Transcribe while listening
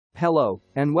Hello,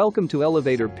 and welcome to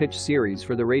Elevator Pitch series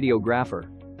for the radiographer.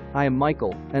 I am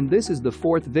Michael, and this is the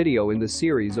fourth video in the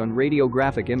series on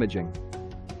radiographic imaging.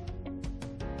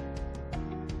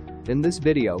 In this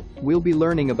video, we'll be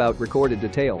learning about recorded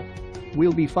detail.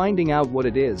 We'll be finding out what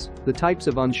it is, the types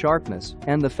of unsharpness,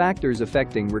 and the factors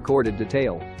affecting recorded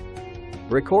detail.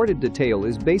 Recorded detail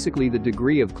is basically the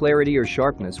degree of clarity or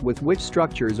sharpness with which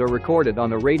structures are recorded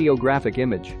on a radiographic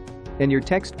image. In your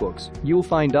textbooks, you'll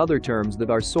find other terms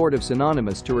that are sort of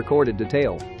synonymous to recorded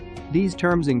detail. These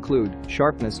terms include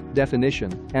sharpness,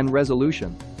 definition, and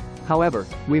resolution. However,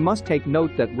 we must take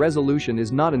note that resolution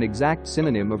is not an exact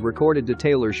synonym of recorded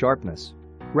detail or sharpness.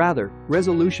 Rather,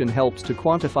 resolution helps to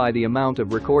quantify the amount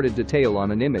of recorded detail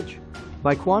on an image.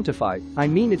 By quantify, I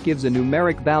mean it gives a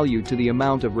numeric value to the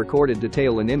amount of recorded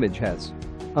detail an image has.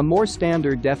 A more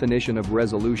standard definition of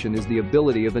resolution is the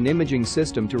ability of an imaging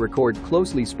system to record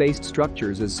closely spaced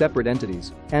structures as separate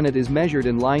entities, and it is measured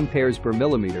in line pairs per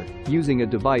millimeter, using a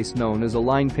device known as a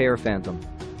line pair phantom.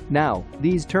 Now,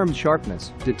 these terms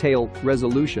sharpness, detail,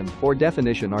 resolution, or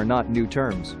definition are not new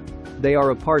terms. They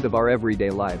are a part of our everyday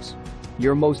lives.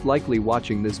 You're most likely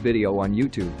watching this video on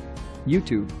YouTube.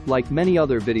 YouTube, like many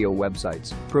other video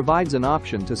websites, provides an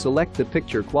option to select the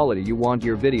picture quality you want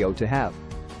your video to have.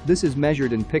 This is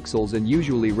measured in pixels and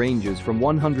usually ranges from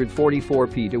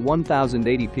 144p to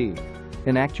 1080p.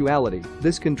 In actuality,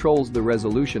 this controls the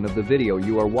resolution of the video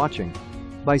you are watching.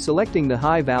 By selecting the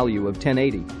high value of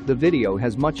 1080, the video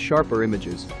has much sharper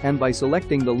images, and by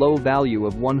selecting the low value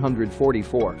of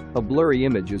 144, a blurry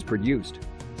image is produced.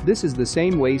 This is the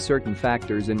same way certain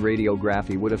factors in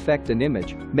radiography would affect an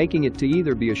image, making it to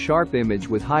either be a sharp image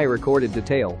with high recorded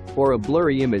detail or a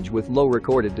blurry image with low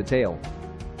recorded detail.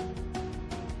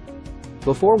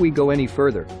 Before we go any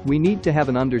further, we need to have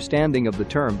an understanding of the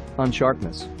term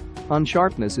unsharpness.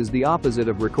 Unsharpness is the opposite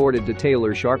of recorded detail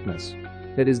or sharpness.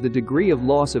 It is the degree of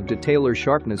loss of detail or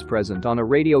sharpness present on a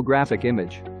radiographic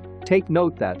image. Take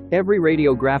note that every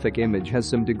radiographic image has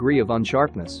some degree of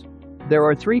unsharpness. There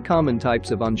are three common types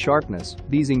of unsharpness.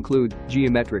 These include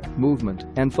geometric, movement,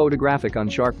 and photographic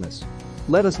unsharpness.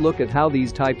 Let us look at how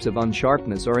these types of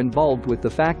unsharpness are involved with the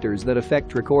factors that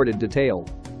affect recorded detail.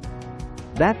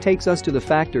 That takes us to the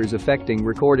factors affecting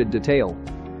recorded detail.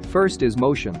 First is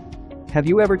motion. Have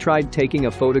you ever tried taking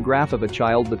a photograph of a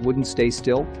child that wouldn't stay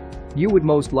still? You would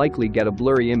most likely get a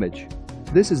blurry image.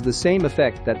 This is the same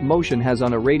effect that motion has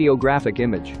on a radiographic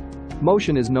image.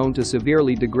 Motion is known to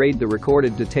severely degrade the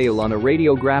recorded detail on a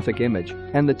radiographic image,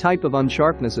 and the type of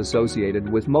unsharpness associated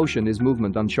with motion is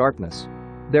movement unsharpness.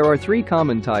 There are three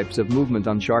common types of movement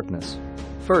unsharpness.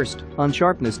 First,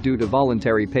 unsharpness due to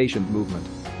voluntary patient movement.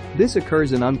 This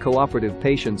occurs in uncooperative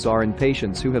patients or in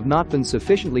patients who have not been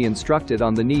sufficiently instructed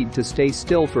on the need to stay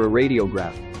still for a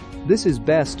radiograph. This is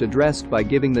best addressed by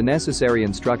giving the necessary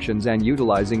instructions and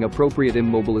utilizing appropriate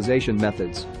immobilization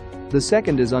methods. The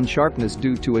second is unsharpness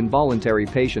due to involuntary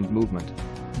patient movement.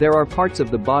 There are parts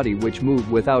of the body which move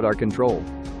without our control.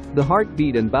 The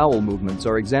heartbeat and bowel movements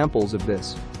are examples of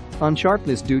this.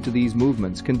 Unsharpness due to these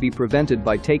movements can be prevented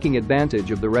by taking advantage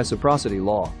of the reciprocity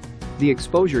law. The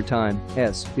exposure time,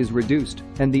 S, is reduced,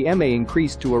 and the MA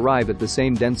increased to arrive at the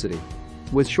same density.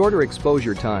 With shorter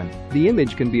exposure time, the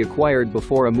image can be acquired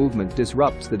before a movement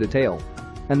disrupts the detail.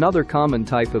 Another common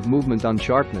type of movement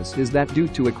unsharpness is that due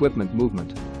to equipment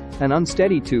movement. An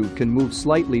unsteady tube can move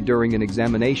slightly during an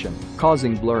examination,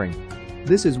 causing blurring.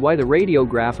 This is why the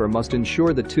radiographer must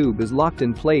ensure the tube is locked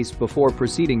in place before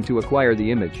proceeding to acquire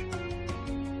the image.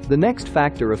 The next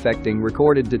factor affecting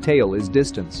recorded detail is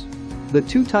distance. The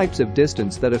two types of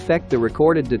distance that affect the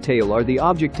recorded detail are the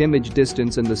object image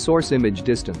distance and the source image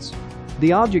distance.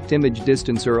 The object image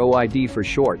distance, or OID for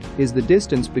short, is the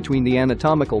distance between the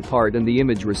anatomical part and the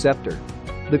image receptor.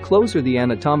 The closer the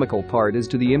anatomical part is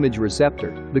to the image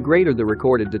receptor, the greater the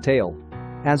recorded detail.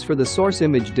 As for the source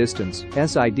image distance,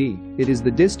 SID, it is the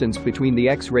distance between the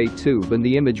X-ray tube and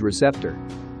the image receptor.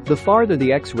 The farther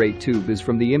the X-ray tube is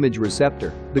from the image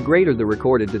receptor, the greater the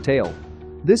recorded detail.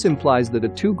 This implies that a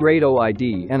too great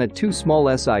OID and a too small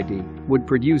SID would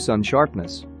produce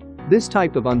unsharpness. This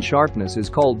type of unsharpness is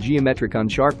called geometric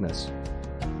unsharpness.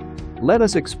 Let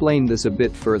us explain this a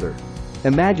bit further.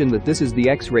 Imagine that this is the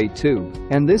X-ray tube,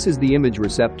 and this is the image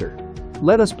receptor.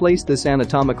 Let us place this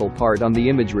anatomical part on the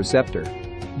image receptor.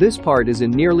 This part is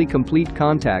in nearly complete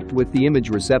contact with the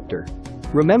image receptor.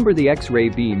 Remember, the X-ray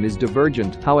beam is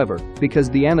divergent, however, because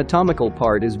the anatomical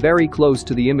part is very close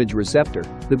to the image receptor,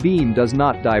 the beam does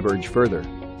not diverge further.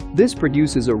 This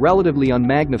produces a relatively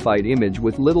unmagnified image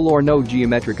with little or no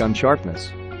geometric unsharpness.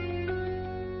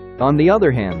 On the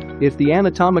other hand, if the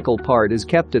anatomical part is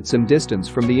kept at some distance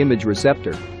from the image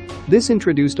receptor, This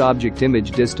introduced object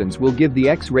image distance will give the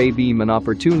X-ray beam an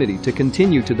opportunity to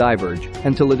continue to diverge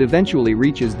until it eventually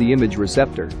reaches the image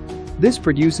receptor. This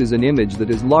produces an image that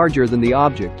is larger than the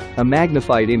object, a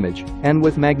magnified image, and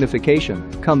with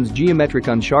magnification comes geometric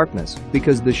unsharpness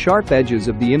because the sharp edges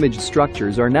of the image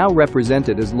structures are now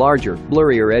represented as larger,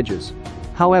 blurrier edges.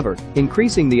 However,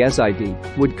 increasing the SID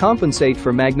would compensate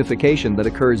for magnification that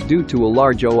occurs due to a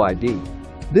large OID.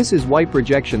 This is why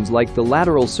projections like the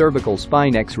lateral cervical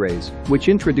spine X-rays, which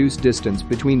introduce distance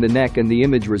between the neck and the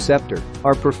image receptor,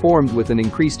 are performed with an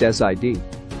increased SID.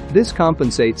 This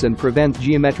compensates and prevents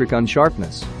geometric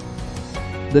unsharpness.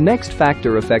 The next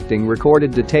factor affecting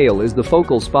recorded detail is the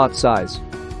focal spot size.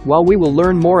 While we will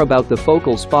learn more about the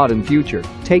focal spot in future,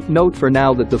 take note for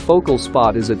now that the focal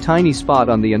spot is a tiny spot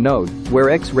on the anode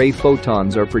where X-ray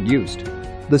photons are produced.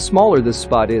 The smaller this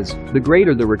spot is, the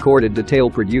greater the recorded detail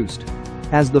produced.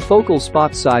 As the focal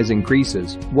spot size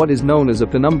increases, what is known as a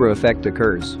penumbra effect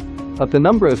occurs. A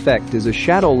penumbra effect is a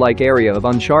shadow-like area of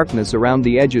unsharpness around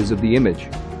the edges of the image.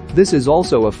 This is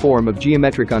also a form of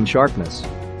geometric unsharpness.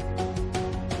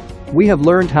 We have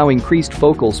learned how increased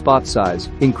focal spot size,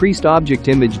 increased object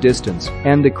image distance,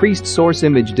 and decreased source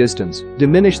image distance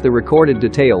diminish the recorded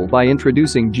detail by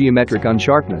introducing geometric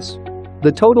unsharpness.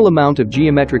 The total amount of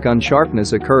geometric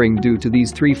unsharpness occurring due to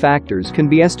these three factors can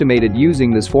be estimated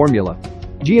using this formula.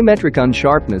 Geometric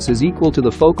unsharpness is equal to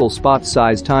the focal spot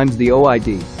size times the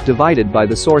OID divided by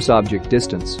the source object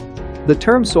distance. The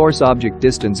term source object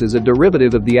distance is a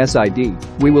derivative of the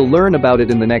SID. We will learn about it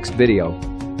in the next video.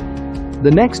 The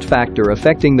next factor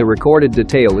affecting the recorded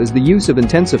detail is the use of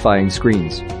intensifying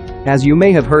screens. As you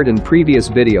may have heard in previous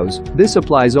videos, this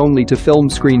applies only to film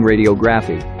screen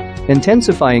radiography.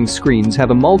 Intensifying screens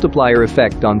have a multiplier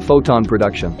effect on photon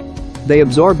production. They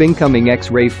absorb incoming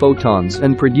X-ray photons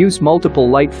and produce multiple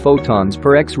light photons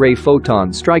per X-ray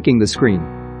photon striking the screen.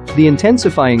 The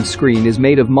intensifying screen is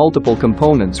made of multiple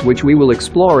components which we will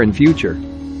explore in future.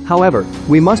 However,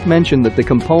 we must mention that the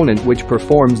component which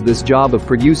performs this job of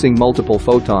producing multiple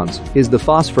photons is the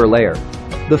phosphor layer.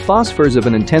 The phosphors of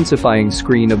an intensifying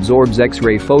screen absorbs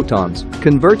X-ray photons,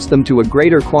 converts them to a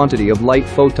greater quantity of light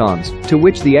photons, to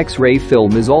which the X-ray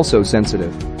film is also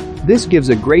sensitive. This gives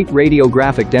a great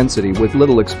radiographic density with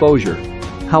little exposure.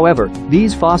 However,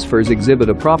 these phosphors exhibit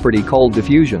a property called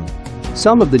diffusion.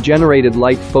 Some of the generated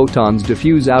light photons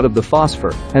diffuse out of the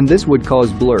phosphor, and this would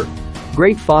cause blur.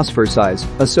 Great phosphor size,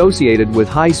 associated with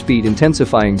high-speed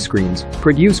intensifying screens,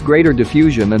 produce greater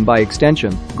diffusion and by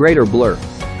extension, greater blur.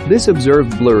 This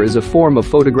observed blur is a form of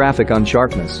photographic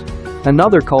unsharpness.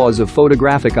 Another cause of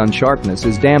photographic unsharpness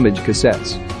is damaged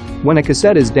cassettes. When a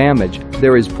cassette is damaged,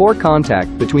 there is poor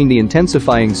contact between the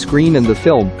intensifying screen and the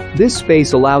film. This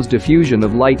space allows diffusion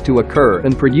of light to occur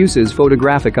and produces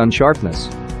photographic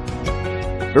unsharpness.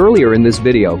 Earlier in this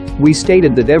video, we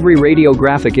stated that every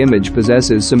radiographic image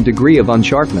possesses some degree of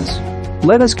unsharpness.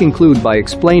 Let us conclude by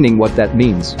explaining what that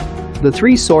means. The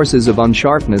three sources of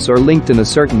unsharpness are linked in a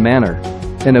certain manner.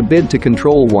 In a bid to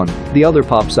control one, the other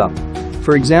pops up.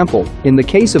 For example, in the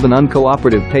case of an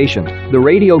uncooperative patient, the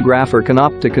radiographer can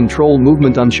opt to control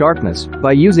movement unsharpness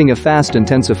by using a fast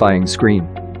intensifying screen.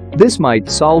 This might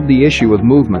solve the issue of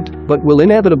movement, but will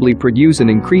inevitably produce an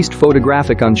increased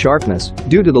photographic unsharpness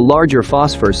due to the larger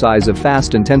phosphor size of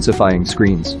fast intensifying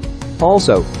screens.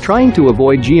 Also, trying to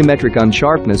avoid geometric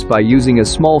unsharpness by using a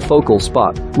small focal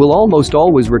spot will almost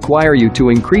always require you to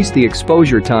increase the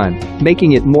exposure time,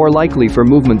 making it more likely for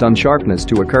movement unsharpness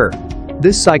to occur.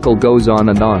 This cycle goes on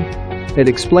and on. It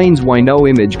explains why no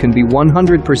image can be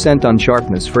 100%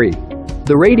 unsharpness free.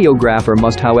 The radiographer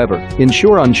must, however,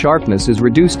 ensure unsharpness is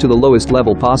reduced to the lowest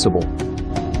level possible.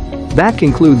 That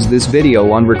concludes this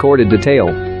video on recorded detail.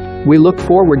 We look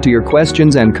forward to your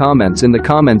questions and comments in the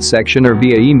comments section or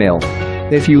via email.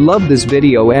 If you love this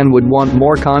video and would want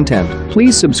more content,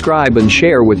 please subscribe and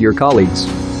share with your colleagues.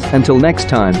 Until next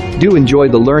time, do enjoy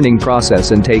the learning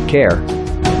process and take care.